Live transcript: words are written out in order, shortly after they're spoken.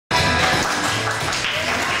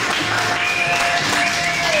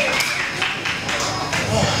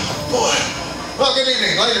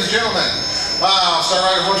evening, ladies and gentlemen.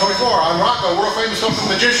 Starriders 124. I'm Rocko, world famous open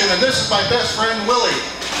magician, and this is my best friend Willie.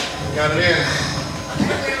 Got it in.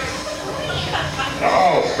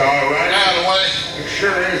 Oh, Starriders. Out of the way. It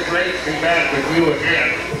sure is great to be back with you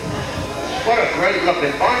again. What a great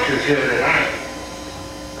looking bunch is here tonight.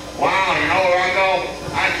 Wow, you know, Rocko,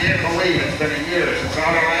 I can't believe it's been a year since our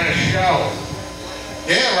last show.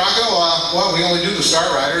 Yeah, Rocko, well, we only do the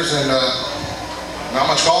Starriders, and not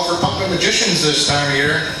much call for pumping magicians this time of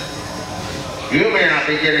year. You may not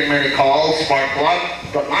be getting many calls,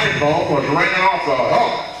 Sparkplug, but my phone was ringing off the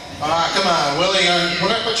hook. Come on, Willie,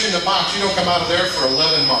 when I put you in the box, you don't come out of there for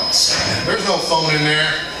 11 months. There's no phone in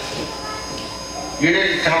there. You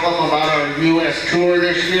didn't tell them about our U.S. tour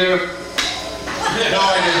this year? No,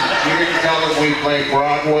 I didn't. You didn't tell them we played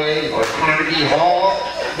Broadway or Carnegie Hall?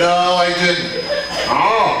 No, I didn't.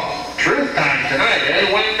 Oh, truth time tonight,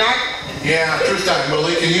 eh, Wayne Nut? Yeah, truth time,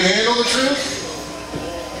 Willie. Can you handle the truth?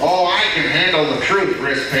 Oh, I can handle the truth,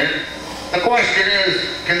 Wristpin. The question is,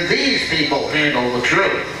 can these people handle the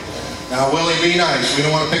truth? Now, Willie, be nice. We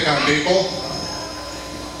don't want to pick on people.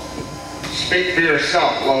 Speak for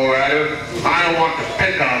yourself, lowrider. I don't want to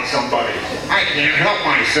pick on somebody. I can't help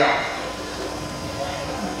myself.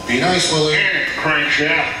 Be nice, Willie. Damn it,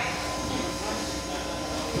 crankshaft.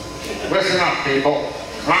 Listen up, people.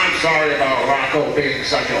 I'm sorry about Rocko being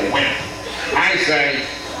such a wimp. I say,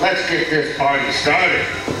 let's get this party started.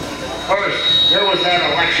 First, there was that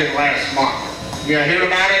election last month. You hear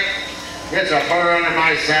about it? It's a burr under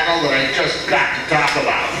my saddle that I just got to talk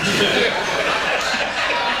about.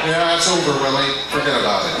 Yeah, it's over, Willie. Forget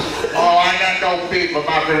about it. Oh, I got no beef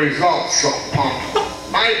about the results, so punk.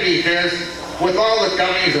 My beef is, with all the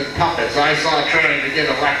dummies and puppets I saw trying to get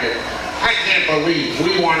elected, I can't believe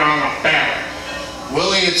we weren't on the ballot.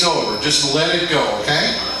 Willie, it's over. Just let it go,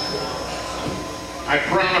 okay? I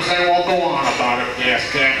promise I won't go on about it, gas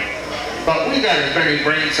can. But we got as many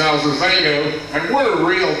brain cells as they do, and we're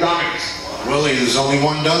real dummies. Willie, there's only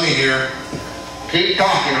one dummy here. Keep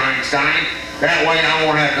talking, Einstein. That way I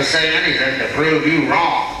won't have to say anything to prove you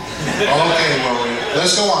wrong. Okay, Willie.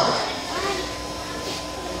 Let's go on.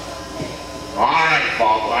 All right,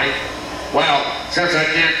 Foglight. Well, since I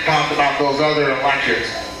can't talk about those other elections,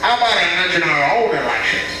 how about I mention our own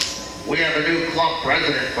elections? We have a new club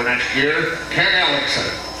president for next year, Ken Ellingson,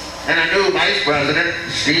 and a new vice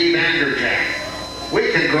president, Steve Anderjack.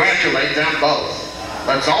 We congratulate them both.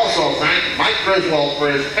 Let's also thank Mike Griswold for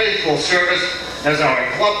his faithful service as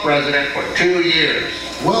our club president for 2 years.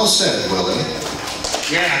 Well said, Willie.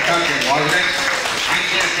 Yeah, touching, wasn't it? I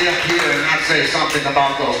can't be up here and not say something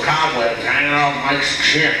about those cobwebs hanging off Mike's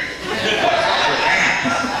chin. What's up with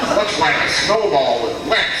that? Looks like a snowball with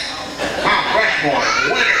lips. Mount Rushmore,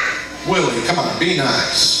 winner. Willie, come on, be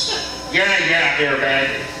nice. Yeah,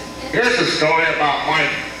 airbag. Here's a story about Mike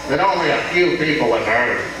that only a few people have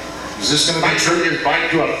heard. Is this going to be Mike true? took his bike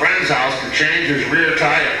to a friend's house to change his rear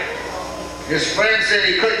tire. His friend said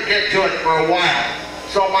he couldn't get to it for a while,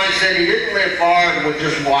 so Mike said he didn't live far and would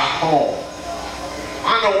just walk home.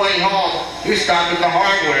 On the way home, he stopped at the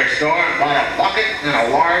hardware store and bought a bucket and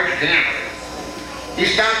a large hammer. He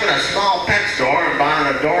stopped at a small pet store and bought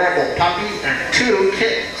an adorable puppy and 2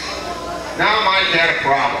 kittens. Now Mike had a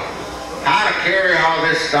problem. How to carry all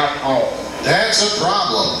this stuff home. That's a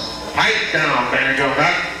problem. Pipe down, Banjo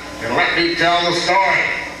Nut, and let me tell the story.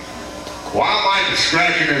 While Mike was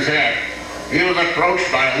scratching his head, he was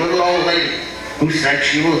approached by a little old lady who said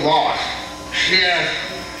she was lost. She asked,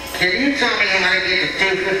 "Can you tell me how to get to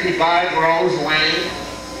 255 Rose Lane?"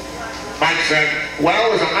 Mike said,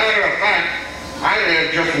 "Well, as a matter of fact, I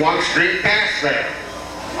live just 1 street past there.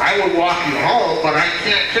 I would walk you home, but I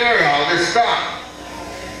can't carry all this stuff."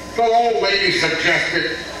 The old lady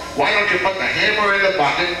suggested, "Why don't you put the hammer in the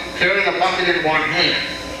bucket, carry the bucket in one hand,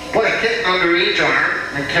 put a kitten under each arm,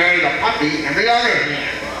 and carry the puppy in the other hand?"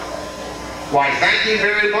 "Why, thank you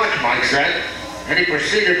very much," Mike said, and he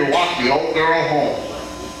proceeded to walk the old girl home.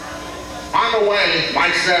 On the way,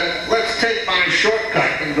 Mike said, "Let's take my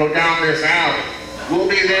shortcut and go down this alley. We'll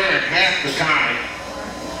be there in half the time."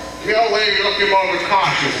 The old lady looked him over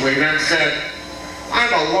cautiously, then said,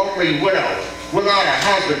 "I'm a lonely widow without a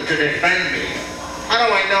husband to defend me. How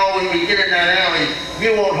do I know when we get in that alley,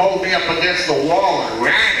 you won't hold me up against the wall and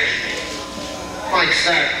ravish me?" Mike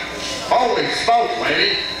said, "Holy smokes,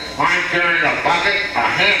 lady, I'm carrying a bucket, a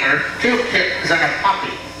hammer, 2 kittens, and a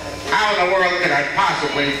puppy. How in the world could I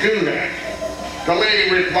possibly do that?" The lady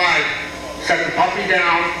replied, "Set the puppy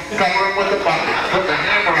down, cover him with the bucket, put the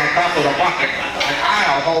hammer on top of the bucket, and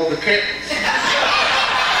I'll hold the kittens."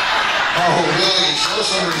 Oh, Willie, show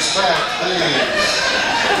some respect, please.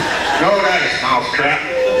 No dice, Mousetrap.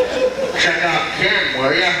 Check out Ken,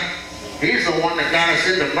 will ya? He's the one that got us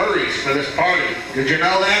into Murray's for this party. Did you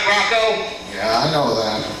know that, Rocko? Yeah, I know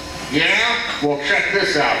that. Yeah? Well, check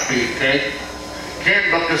this out, Beefcake.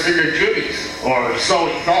 Ken booked us into Judy's, or so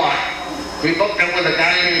he thought. He booked him with a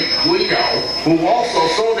guy named Guido, who also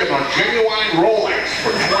sold him a genuine Rolex for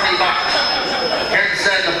 $20. Ken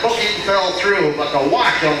said the booking fell through, but the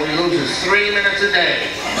watch only loses 3 minutes a day.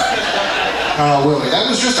 Willie, that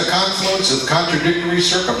was just a confluence of contradictory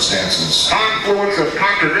circumstances. Confluence of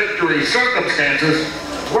contradictory circumstances?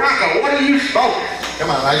 Rocko, what are you smoking? Come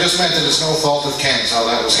on, I just meant that it's no fault of Ken's how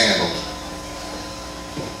that was handled.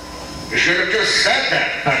 You should have just said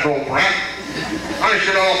that, petrol brat. I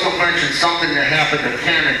should also mention something that happened to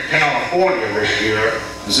Ken in California this year.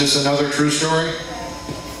 Is this another true story?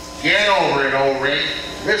 Get over it, old Ray.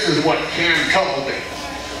 This is what Ken told me.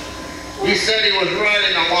 He said he was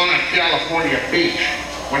riding along a California beach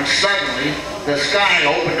when suddenly the sky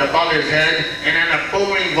opened above his head and in a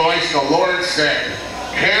booming voice the Lord said,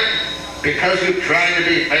 "Ken, because you've tried to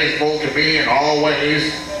be faithful to me in all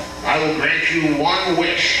ways, I will grant you one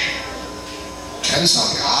wish." Ken saw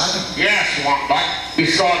God? Yes, Wombat, he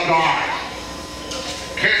saw God.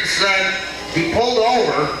 Ken said he pulled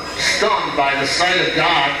over, stunned by the sight of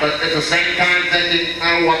God, but at the same time thinking,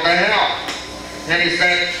 oh, what the hell? And he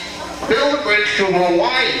said, build a bridge to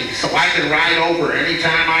Hawaii so I can ride over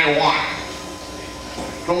anytime I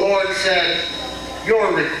want. The Lord said,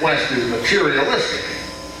 your request is materialistic.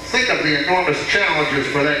 Think of the enormous challenges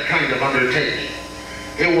for that kind of undertaking.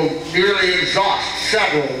 It will nearly exhaust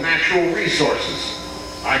several natural resources.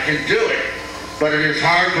 I can do it, but it is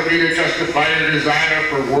hard for me to justify a desire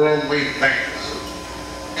for worldly things.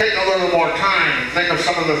 Take a little more time and think of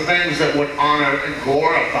some of the things that would honor and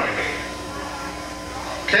glorify me.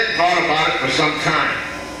 Ken thought about it for some time.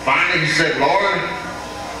 Finally he said, Lord,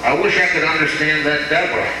 I wish I could understand that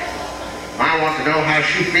Deborah. I want to know how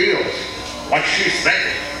she feels, what she's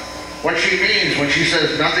thinking, what she means when she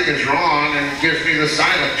says nothing is wrong and gives me the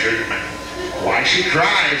silent treatment, why she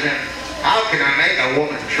cries, and how can I make a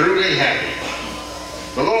woman truly happy?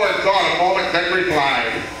 The Lord thought a moment, then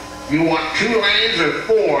replied, you want 2 lanes or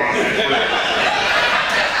 4 on that bridge?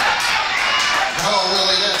 No,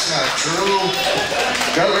 Willie, that's not true.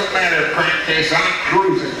 Doesn't matter, crankcase, I'm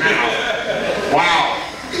cruising now. Wow,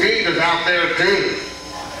 Steve is out there too.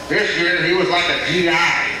 This year he was like a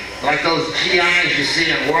GI. Like those GIs you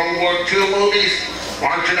see in World War II movies,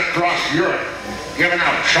 marching across Europe, giving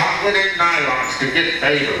out chocolate and nylons to get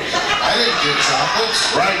favors. I didn't get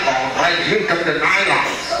chocolates. Right, all right, you took the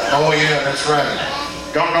nylons. Oh yeah, that's right.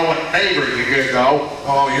 Don't know what favors you get, though.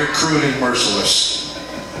 Oh, you're crude and merciless.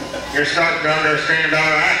 You're starting to understand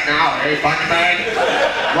all that now, eh, Punchbag?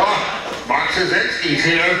 Look, Mark Szynski's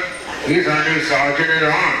here. He's our new sergeant at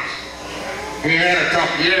arms. He had a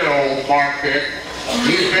tough year, old Mark did.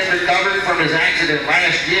 He's been recovered from his accident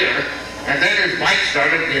last year, and then his bike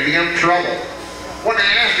started giving him trouble. When I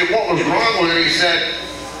asked him what was wrong with it, he said,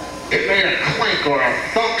 it made a clink or a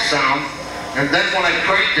thunk sound, and then when I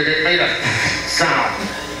cranked it, it made a sound.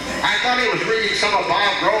 I thought he was reading some of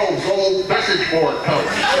Bob Grove's old message board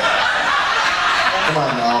posts. Come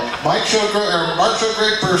on now. Mark showed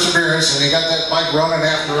great perseverance, and he got that bike running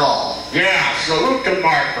after all. Yeah, salute to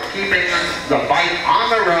Mark for keeping the bike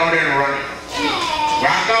on the road and running.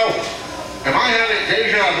 Rocko, am I having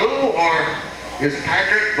deja vu, or is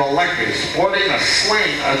Patrick Valenti sporting a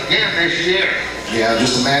sling again this year? Yeah,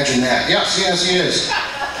 just imagine that. Yes, he is.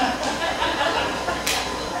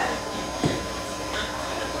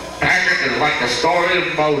 Patrick is like the story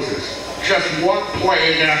of Moses, just one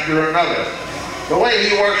plague after another. The way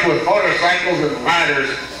he works with motorcycles and ladders,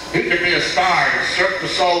 he could be a star in Cirque du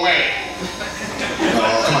Soleil.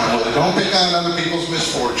 Oh, come on, Willie, don't pick on other people's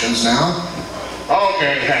misfortunes now.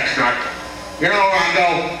 Okay, heck nut. You know,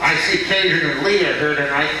 Rocko, I see Cajun and Lee are here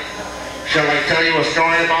tonight. Shall I tell you a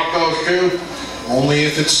story about those two? Only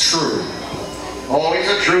if it's true. Oh, it's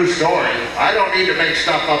a true story. I don't need to make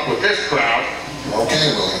stuff up with this crowd.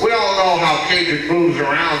 Okay, Willie. We all know how Cajun moves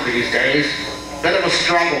around these days. Bit of a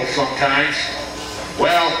struggle sometimes.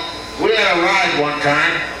 Well, we had a ride one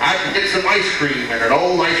time out to get some ice cream in an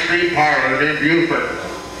old ice cream parlor in Buford.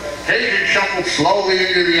 Cajun shuffled slowly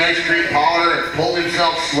into the ice cream parlor and pulled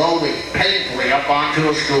himself slowly, painfully up onto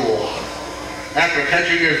a stool. After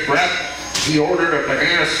catching his breath, he ordered a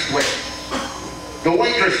banana split. The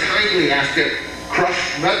waitress kindly asked him,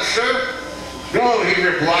 crushed nuts, sir? No, he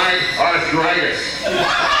replied, arthritis.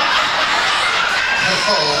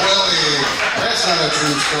 Oh, Willie, that's not a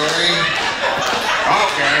true story.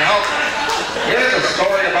 Okay. Here's a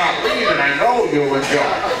story about Lee that I know you'll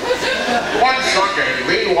enjoy. One Sunday,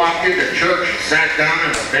 Lee walked into church and sat down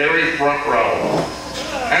in the very front row.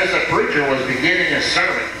 As the preacher was beginning his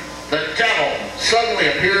sermon, the devil suddenly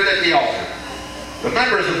appeared at the altar. The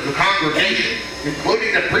members of the congregation,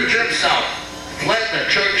 including the preacher himself, fled the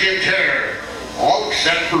church in terror, all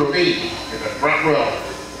except for Lee in the front row.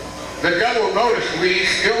 The devil noticed Lee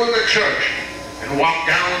still in the church and walked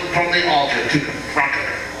down from the altar to confront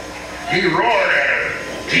her. He roared at her,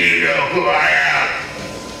 "Do you know who I am?"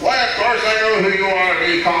 "Why, of course I know who you are,"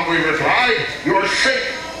 Lee calmly replied. "You're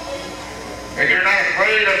Satan. And you're not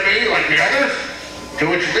afraid of me like the others?" To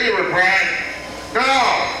which Lee replied, "No,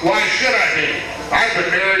 why should I be? I've been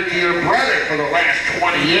married to your brother for the last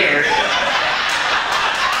 20 years.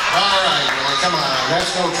 All right, Willie, come on.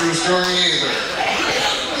 That's no true story either.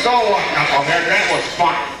 So what, knucklehead? That was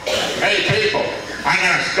fun. Hey, people, I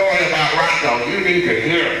got a story about Rocko. You need to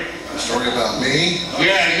hear it. A story about me?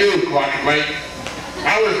 Yeah, you, Clutchblade.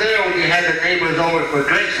 I was there when you had the neighbors over for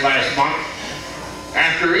drinks last month.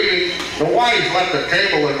 After eating, the wives left the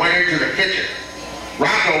table and went into the kitchen.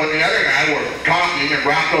 Rocko and the other guy were talking, and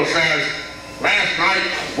Rocko says, "Last night,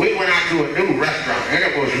 we went out to a new restaurant, and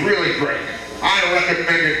it was really great. I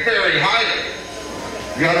recommend it very highly."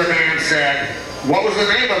 The other man said, "What was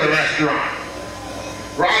the name of the restaurant?"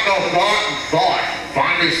 Rocko thought and thought.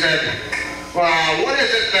 Finally said, "Well, what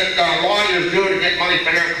is it that lawyers do to get money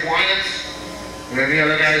for their clients?" And then the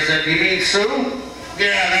other guy said, "You mean sue?"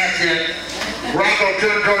 "Yeah, that's it." Rocko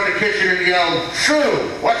turned toward the kitchen and yelled,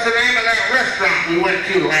 "Sue, what's the name of that restaurant we went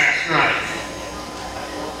to last night?"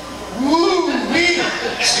 Woo, me.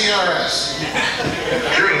 CRS.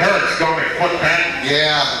 Sure hurts, don't it, footpad?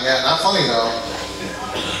 Yeah, not funny though.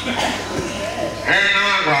 Hang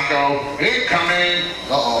on, Rocko. Incoming.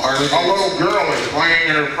 Uh-oh, Harley A little girl is playing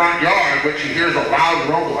in her front yard when she hears a loud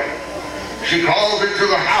rumbling. She calls into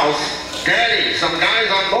the house, "Daddy, some guys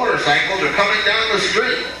on motorcycles are coming down the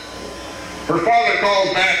street." Her father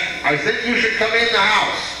calls back, "I think you should come in the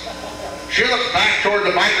house." She looks back toward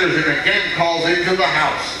the bikers and again calls into the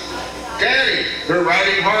house, "Daddy, they're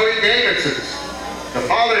riding Harley Davidsons." The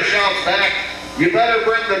father shouts back, "You better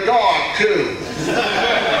bring the dog too."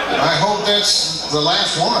 I hope that's the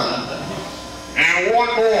last one. And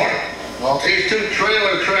one more. Okay. These two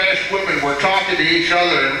trailer trash women were talking to each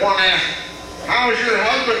other, and one asked, "How's your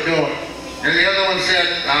husband doing?" And the other one said,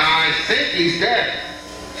 "I think he's dead."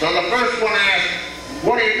 So the first one asked,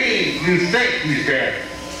 "What do you mean you think he's dead?"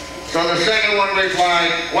 So the second one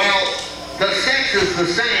replied, "Well, the sex is the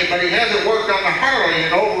same, but he hasn't worked on the Harley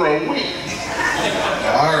in over a week."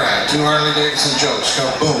 All right, two Harley Davidson jokes. Go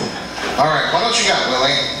boom. All right, what else you got,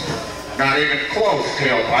 Willie? Not even close,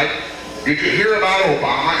 tailpipe. Did you hear about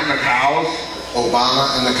Obama and the cows?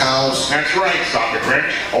 Obama and the cows? That's right, Socket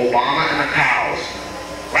Rich. Obama and the cows.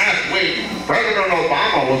 Last week, President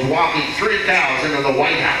Obama was walking 3 cows into the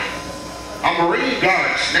White House. A Marine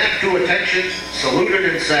guard snapped to attention, saluted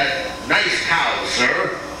and said, "Nice cows,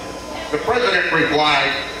 sir." The president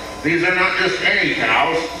replied, "These are not just any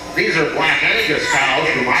cows. These are Black Angus cows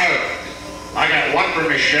from Ireland. I got one for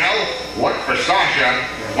Michelle, one for Sasha,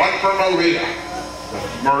 and one for Malia."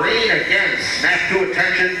 The Marine again snapped to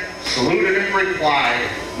attention, saluted and replied,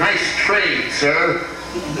 "Nice trade, sir."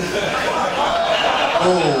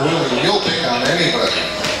 Oh, Willie, you'll pick on anybody.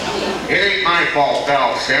 It ain't my fault,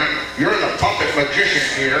 Sim. You're the puppet magician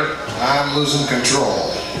here. I'm losing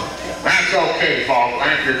control. That's okay,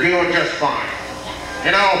 Falkland. You're doing just fine.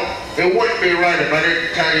 You know, it wouldn't be right if I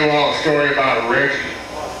didn't tell you all a story about Reggie.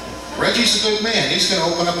 Reggie's a good man. He's going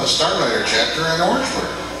to open up a Starrider chapter in Orangeburg.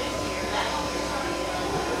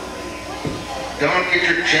 Don't get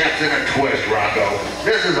your chaps in a twist, Rocko.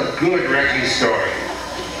 This is a good Reggie story.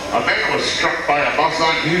 A man was struck by a bus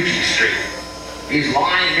on Eugene Street. He's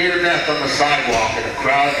lying near death on the sidewalk and a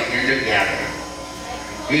crowd began to gather.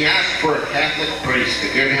 He asked for a Catholic priest to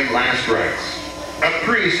give him last rites. "A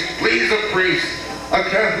priest, please, a priest. A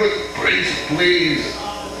Catholic priest, please,"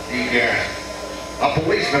 he gasped. A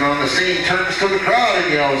policeman on the scene turns to the crowd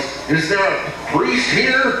and yells, "Is there a priest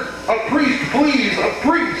here? A priest, please, a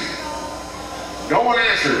priest." No one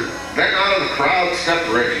answered. Then out of the crowd stepped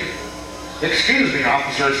Reggie. "Excuse me,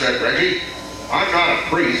 officer," said Reggie. "I'm not a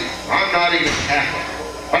priest. I'm not even Catholic.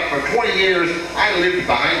 But for 20 years, I lived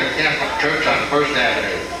behind the Catholic church on First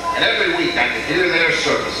Avenue, and every week I could hear their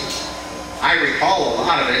services. I recall a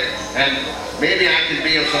lot of it, and maybe I could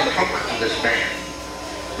be of some comfort to this man."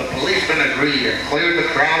 The policeman agreed and cleared the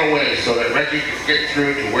crowd away so that Reggie could get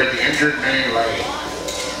through to where the injured man lay.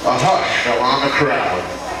 A hush fell on the crowd.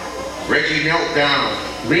 Reggie knelt down,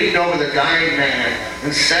 leaned over the dying man,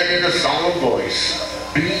 and said in a solemn voice,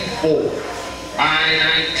 "B4,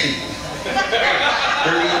 I-19,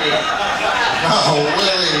 38, Oh,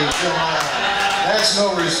 Willie, come on. That's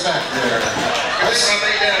no respect there. That's when I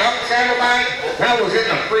made that up satellite. That was in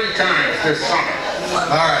the free times this summer.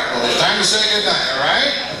 All right, well, it's time to say goodnight, all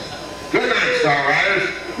right? Good night, Starriders.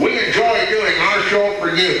 We enjoy doing our show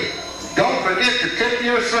for you. Don't forget to tip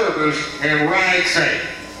your servers and ride safe.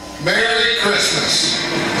 Merry Christmas.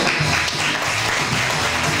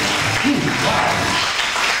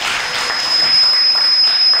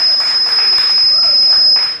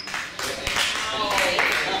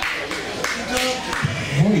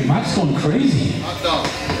 Boy, Mike's going crazy.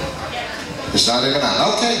 It's not even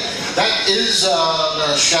on. Okay, that is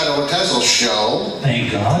the Shadow and Tassels show.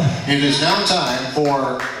 Thank God. It is now time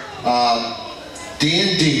for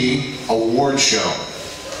D&D award show.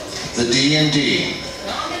 The D&D.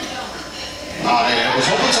 I was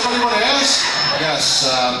hoping somebody would ask. Yes,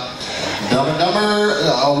 Dumb and Dumber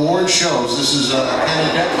award shows. This is Ken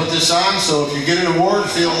and Deb put this on, so if you get an award,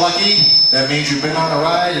 feel lucky. That means you've been on a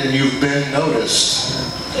ride and you've been noticed.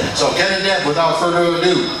 So Ken and Deb, without further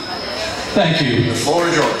ado, Thank you. the floor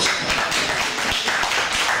is yours.